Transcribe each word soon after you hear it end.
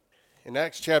In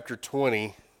Acts chapter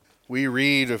 20, we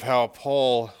read of how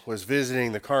Paul was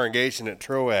visiting the congregation at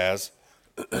Troas.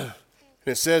 And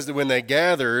it says that when they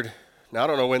gathered, now I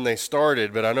don't know when they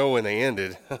started, but I know when they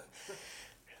ended,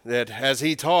 that as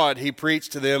he taught, he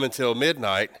preached to them until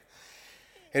midnight.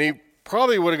 And he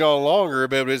probably would have gone longer,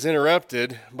 but it was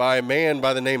interrupted by a man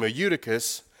by the name of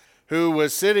Eutychus, who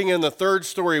was sitting in the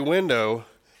third-story window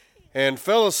and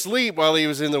fell asleep while he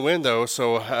was in the window.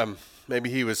 So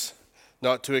maybe he was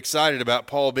not too excited about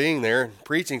Paul being there and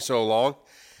preaching so long.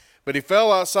 But he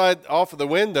fell outside off of the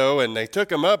window, and they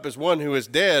took him up as one who was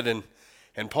dead,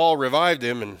 and Paul revived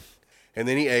him, and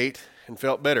then he ate and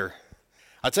felt better.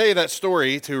 I tell you that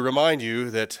story to remind you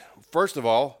that, first of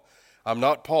all, I'm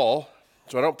not Paul,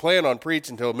 so I don't plan on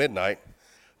preaching until midnight.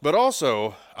 But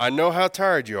also, I know how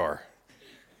tired you are.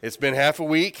 It's been half a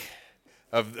week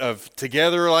of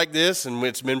together like this, and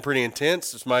it's been pretty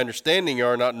intense. It's my understanding you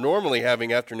are not normally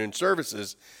having afternoon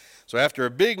services. So after a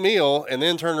big meal and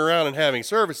then turn around and having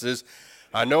services,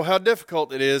 I know how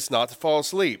difficult it is not to fall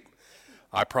asleep.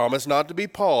 I promise not to be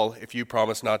Paul if you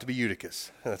promise not to be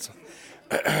Eutychus.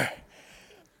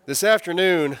 This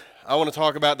afternoon, I want to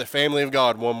talk about the family of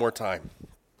God one more time.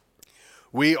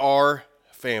 We are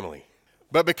family.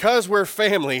 But because we're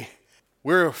family,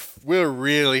 we're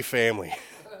really family.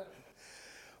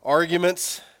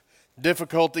 Arguments,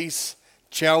 difficulties,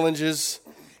 challenges,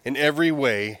 in every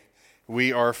way,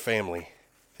 we are family.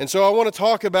 And so I want to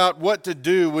talk about what to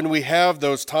do when we have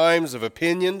those times of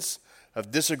opinions, of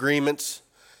disagreements,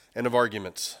 and of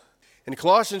arguments. In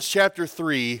Colossians chapter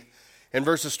 3, and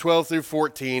verses 12 through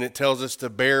 14, it tells us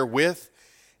to bear with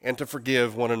and to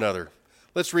forgive one another.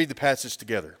 Let's read the passage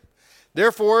together.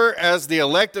 Therefore, as the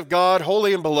elect of God,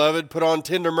 holy and beloved, put on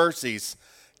tender mercies,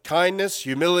 kindness,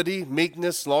 humility,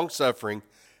 meekness, long-suffering,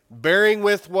 bearing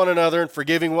with one another and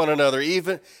forgiving one another,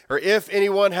 if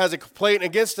anyone has a complaint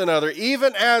against another,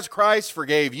 even as Christ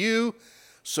forgave you,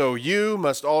 so you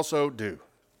must also do.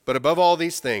 But above all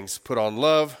these things, put on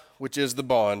love, which is the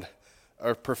bond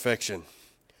of perfection.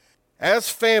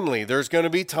 As family, there's going to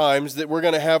be times that we're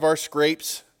going to have our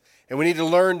scrapes, and we need to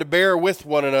learn to bear with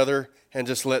one another and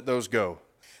just let those go.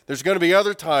 There's going to be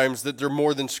other times that they're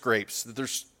more than scrapes, that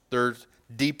they're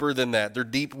deeper than that. They're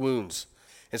deep wounds.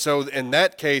 And so in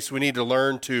that case, we need to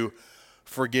learn to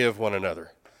forgive one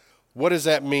another. What does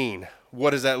that mean? What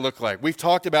does that look like? We've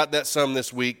talked about that some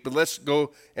this week, but let's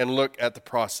go and look at the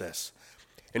process.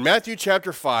 In Matthew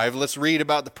chapter 5, let's read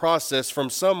about the process from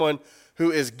someone who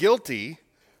is guilty,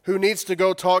 who needs to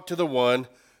go talk to the one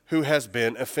who has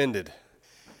been offended.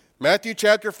 Matthew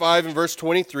chapter 5 and verse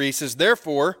 23 says,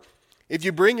 Therefore, if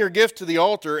you bring your gift to the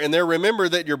altar and there remember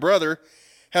that your brother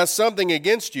has something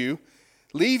against you,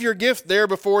 leave your gift there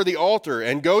before the altar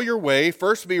and go your way.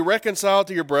 First be reconciled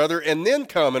to your brother and then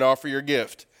come and offer your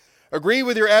gift. Agree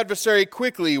with your adversary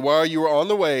quickly while you are on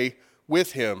the way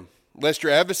with him, lest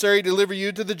your adversary deliver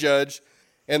you to the judge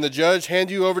and the judge hand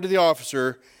you over to the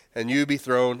officer and you be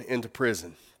thrown into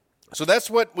prison. So that's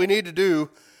what we need to do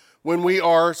when we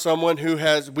are someone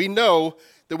we know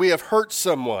that we have hurt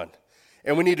someone,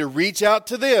 and we need to reach out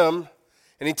to them.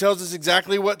 And he tells us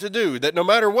exactly what to do, that no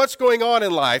matter what's going on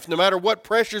in life, no matter what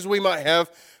pressures we might have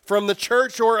from the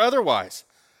church or otherwise,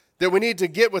 that we need to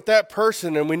get with that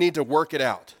person and we need to work it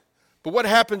out. But what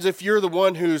happens if you're the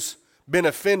one who's been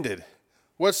offended?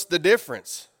 What's the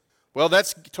difference? Well,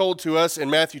 that's told to us in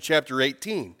Matthew chapter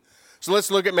 18. So let's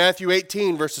look at Matthew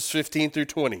 18, verses 15 through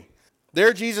 20.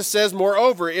 There Jesus says,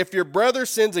 Moreover, if your brother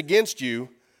sins against you,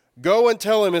 go and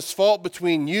tell him his fault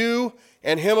between you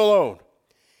and him alone.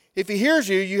 If he hears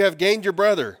you, you have gained your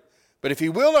brother. But if he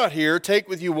will not hear, take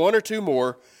with you one or two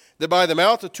more, that by the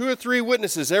mouth of two or three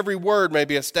witnesses every word may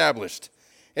be established.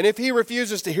 And if he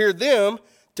refuses to hear them,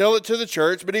 tell it to the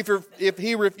church. But if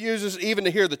he refuses even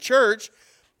to hear the church,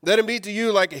 let him be to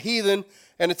you like a heathen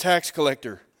and a tax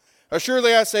collector.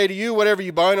 Assuredly I say to you, whatever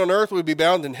you bind on earth will be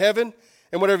bound in heaven,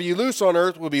 and whatever you loose on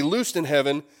earth will be loosed in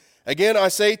heaven. Again, I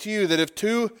say to you that if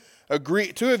two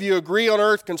of you agree on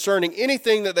earth concerning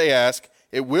anything that they ask,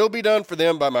 it will be done for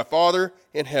them by my Father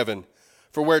in heaven.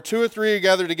 For where two or three are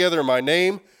gathered together in my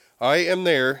name, I am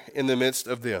there in the midst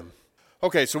of them.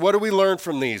 Okay, so what do we learn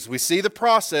from these? We see the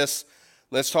process.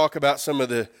 Let's talk about some of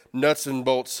the nuts and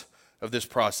bolts of this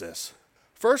process.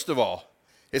 First of all,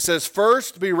 it says,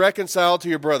 first be reconciled to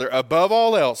your brother. Above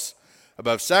all else,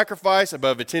 above sacrifice,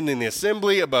 above attending the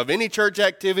assembly, above any church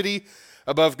activity,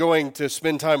 above going to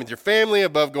spend time with your family,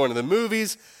 above going to the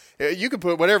movies. You can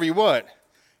put whatever you want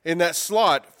in that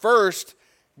slot. First,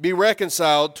 be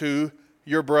reconciled to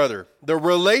your brother. The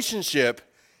relationship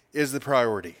is the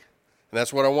priority. And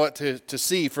that's what I want to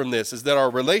see from this, is that our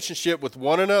relationship with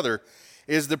one another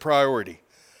is the priority.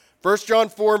 1 John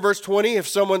 4 and verse 20, if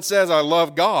someone says, I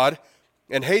love God,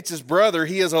 and hates his brother,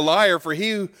 he is a liar, for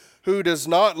he who does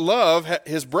not love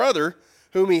his brother,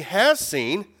 whom he has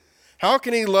seen, how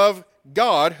can he love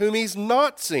God, whom he's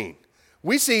not seen?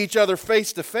 We see each other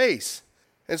face to face.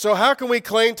 And so how can we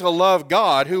claim to love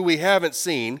God, who we haven't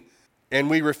seen, and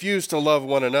we refuse to love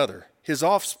one another, his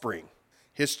offspring,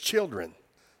 his children?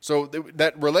 So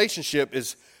that relationship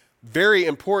is very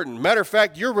important. Matter of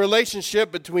fact, your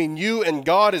relationship between you and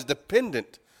God is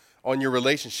dependent on your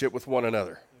relationship with one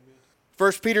another.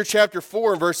 1 Peter chapter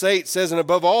 4 and verse 8 says, and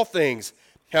above all things,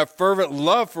 have fervent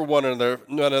love for one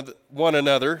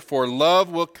another, for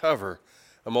love will cover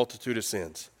a multitude of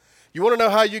sins. You want to know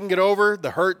how you can get over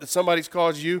the hurt that somebody's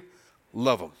caused you?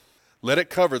 Love them. Let it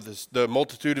cover the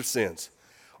multitude of sins.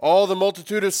 All the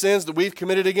multitude of sins that we've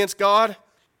committed against God,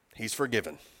 he's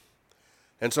forgiven.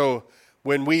 And so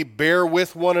when we bear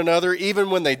with one another, even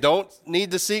when they don't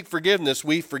need to seek forgiveness,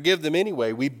 we forgive them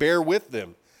anyway. We bear with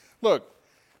them. Look,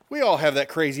 we all have that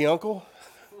crazy uncle,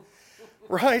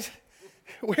 right?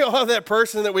 We all have that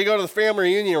person that we go to the family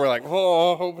reunion and we're like,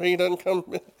 oh, I hope he doesn't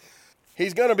come.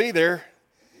 He's going to be there.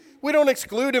 We don't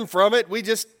exclude him from it.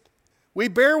 We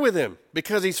bear with him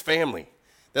because he's family.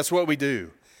 That's what we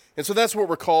do. And so that's what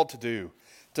we're called to do,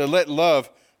 to let love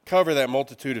cover that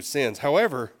multitude of sins.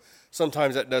 However,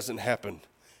 sometimes that doesn't happen.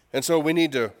 And so we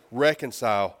need to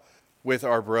reconcile with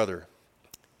our brother.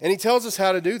 And he tells us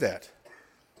how to do that.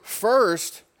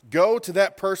 First, go to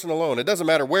that person alone. It doesn't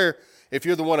matter if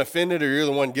you're the one offended or you're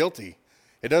the one guilty.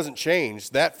 It doesn't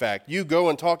change that fact. You go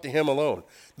and talk to him alone.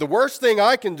 The worst thing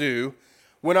I can do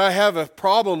when I have a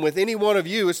problem with any one of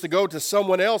you is to go to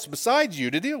someone else besides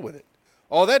you to deal with it.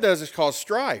 All that does is cause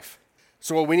strife.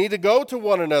 So we need to go to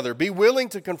one another, be willing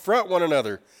to confront one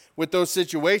another with those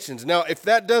situations. Now, if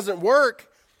that doesn't work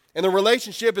and the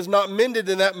relationship is not mended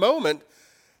in that moment,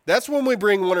 that's when we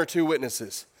bring one or two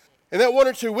witnesses. And that one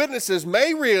or two witnesses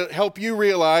may help you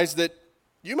realize that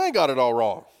you may got it all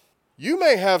wrong. You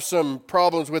may have some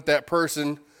problems with that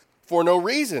person for no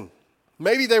reason.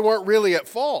 Maybe they weren't really at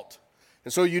fault.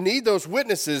 And so you need those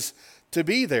witnesses to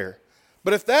be there.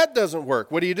 But if that doesn't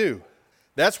work, what do?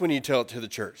 That's when you tell it to the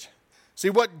church. See,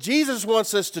 what Jesus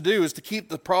wants us to do is to keep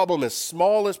the problem as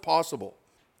small as possible,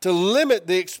 to limit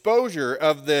the exposure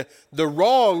of the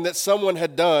wrong that someone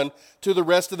had done to the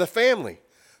rest of the family.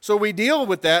 So we deal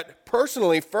with that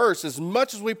personally first as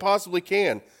much as we possibly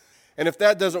can. And if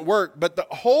that doesn't work, but the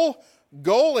whole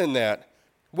goal in that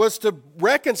was to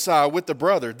reconcile with the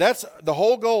brother. That's the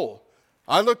whole goal.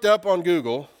 I looked up on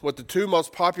Google what the two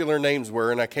most popular names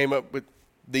were, and I came up with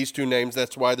these two names.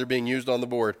 That's why they're being used on the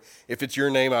board. If it's your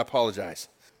name, I apologize.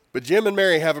 But Jim and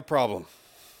Mary have a problem,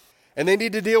 and they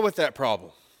need to deal with that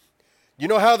problem. You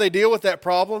know how they deal with that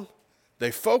problem?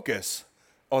 They focus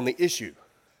on the issue.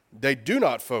 They do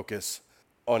not focus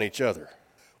on each other.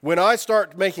 When I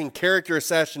start making character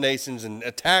assassinations and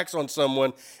attacks on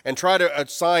someone and try to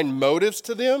assign motives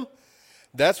to them,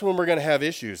 that's when we're going to have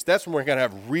issues. That's when we're going to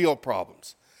have real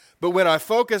problems. But when I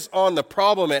focus on the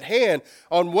problem at hand,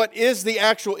 on what is the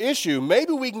actual issue,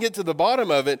 maybe we can get to the bottom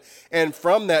of it and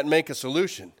from that make a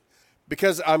solution.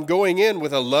 Because I'm going in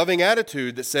with a loving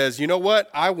attitude that says, you know what?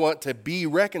 I want to be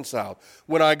reconciled.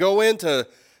 When I go in to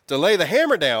lay the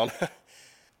hammer down,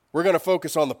 we're going to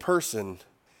focus on the person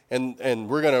and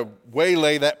we're going to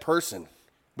waylay that person.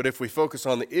 But if we focus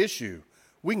on the issue,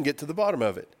 we can get to the bottom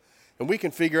of it. And we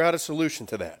can figure out a solution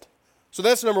to that. So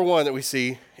that's number one that we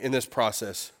see in this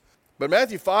process. But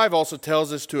Matthew 5 also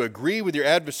tells us to agree with your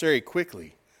adversary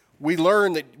quickly. We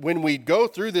learn that when we go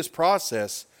through this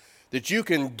process, that you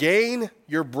can gain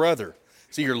your brother.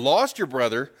 So you lost your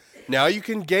brother, now you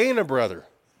can gain a brother.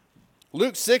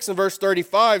 Luke 6 and verse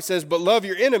 35 says, but love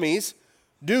your enemies,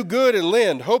 do good and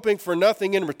lend, hoping for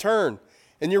nothing in return.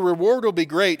 And your reward will be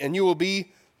great, and you will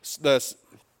be sons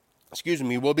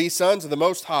of the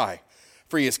Most High.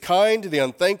 For he is kind to the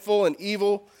unthankful and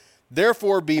evil.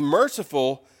 Therefore be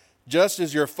merciful, just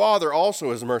as your Father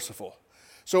also is merciful.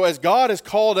 So as God has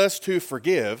called us to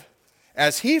forgive,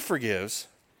 as he forgives,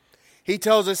 he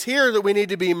tells us here that we need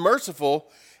to be merciful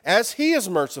as he is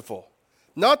merciful.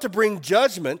 Not to bring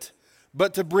judgment,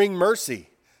 but to bring mercy.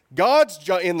 God's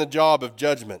in the job of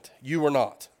judgment. You are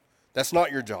not. That's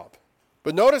not your job.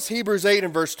 But notice Hebrews 8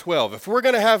 and verse 12. If we're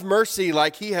going to have mercy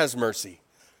like he has mercy,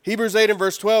 Hebrews 8 and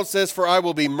verse 12 says, for I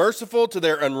will be merciful to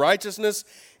their unrighteousness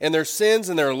and their sins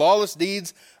and their lawless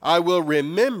deeds. I will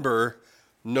remember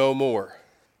no more.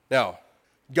 Now,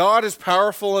 God is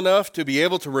powerful enough to be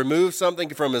able to remove something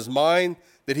from his mind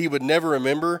that he would never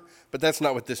remember, but that's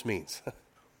not what this means.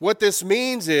 What this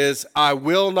means is, I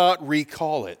will not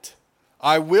recall it.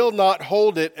 I will not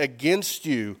hold it against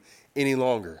you any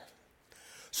longer.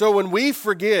 So when we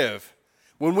forgive,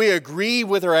 when we agree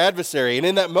with our adversary, and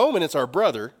in that moment it's our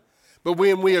brother, but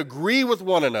when we agree with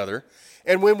one another,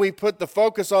 and when we put the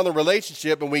focus on the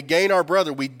relationship and we gain our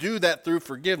brother, we do that through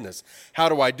forgiveness. How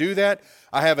do I do that?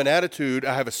 I have an attitude,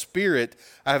 I have a spirit,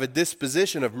 I have a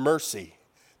disposition of mercy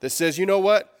that says, you know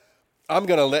what? I'm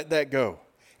going to let that go.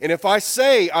 And if I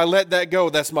say I let that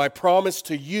go, that's my promise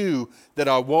to you that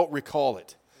I won't recall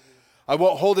it. I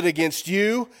won't hold it against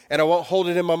you, and I won't hold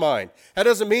it in my mind. That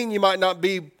doesn't mean you might not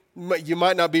be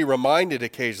reminded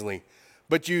occasionally,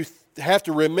 but you have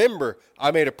to remember,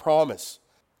 I made a promise.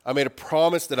 I made a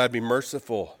promise that I'd be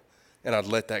merciful, and I'd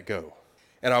let that go.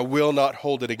 And I will not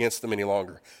hold it against them any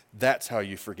longer. That's how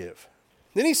you forgive.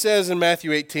 Then he says in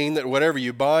Matthew 18 that whatever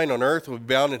you bind on earth will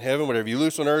be bound in heaven, whatever you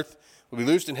loose on earth will be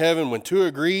loosed in heaven when two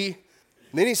agree.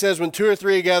 And then he says, when two or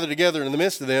three gather together in the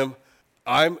midst of them,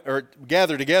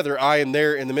 gather together, I am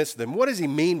there in the midst of them. What does he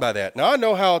mean by that? Now, I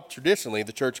know how traditionally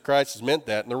the Church of Christ has meant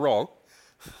that, and they're wrong.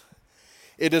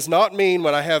 It does not mean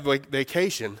when I have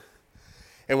vacation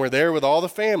and we're there with all the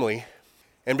family,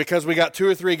 and because we got two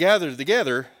or three gathered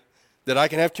together, that I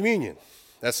can have communion.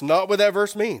 That's not what that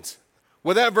verse means.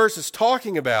 What that verse is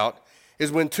talking about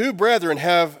is when two brethren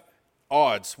have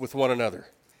odds with one another,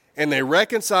 and they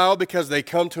reconcile because they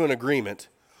come to an agreement,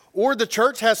 or the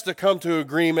church has to come to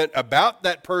agreement about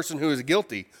that person who is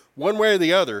guilty, one way or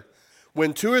the other.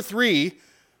 When two or three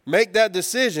make that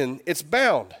decision, it's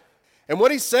bound. And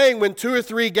what he's saying, when two or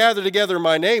three gather together in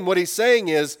my name, what he's saying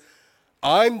is,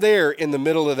 I'm there in the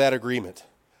middle of that agreement.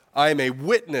 I am a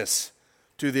witness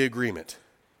to the agreement.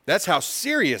 That's how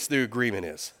serious the agreement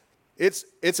is. Let's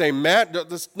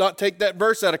not take that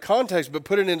verse out of context, but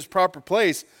put it in its proper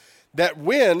place, that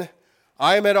when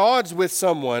I am at odds with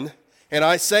someone and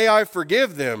I say I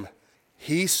forgive them,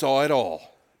 he saw it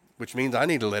all, which means I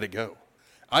need to let it go.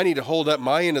 I need to hold up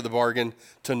my end of the bargain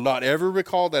to not ever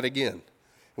recall that again.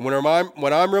 And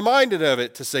when I'm reminded of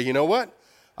it, to say, you know what?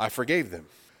 I forgave them.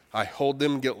 I hold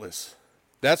them guiltless.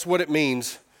 That's what it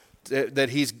means that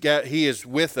he is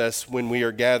with us when we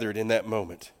are gathered in that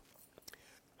moment.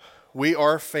 We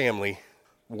are family,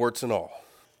 warts and all.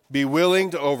 Be willing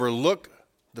to overlook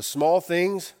the small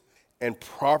things and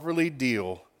properly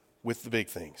deal with the big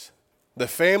things. The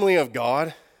family of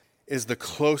God is the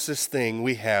closest thing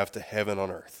we have to heaven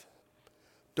on earth.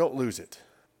 Don't lose it.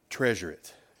 Treasure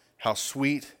it. How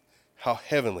sweet, how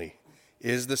heavenly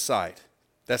is the sight.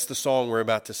 That's the song we're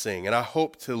about to sing. And I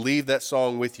hope to leave that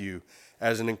song with you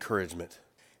as an encouragement.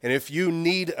 And if you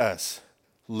need us,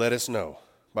 let us know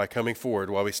by coming forward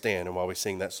while we stand and while we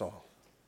sing that song.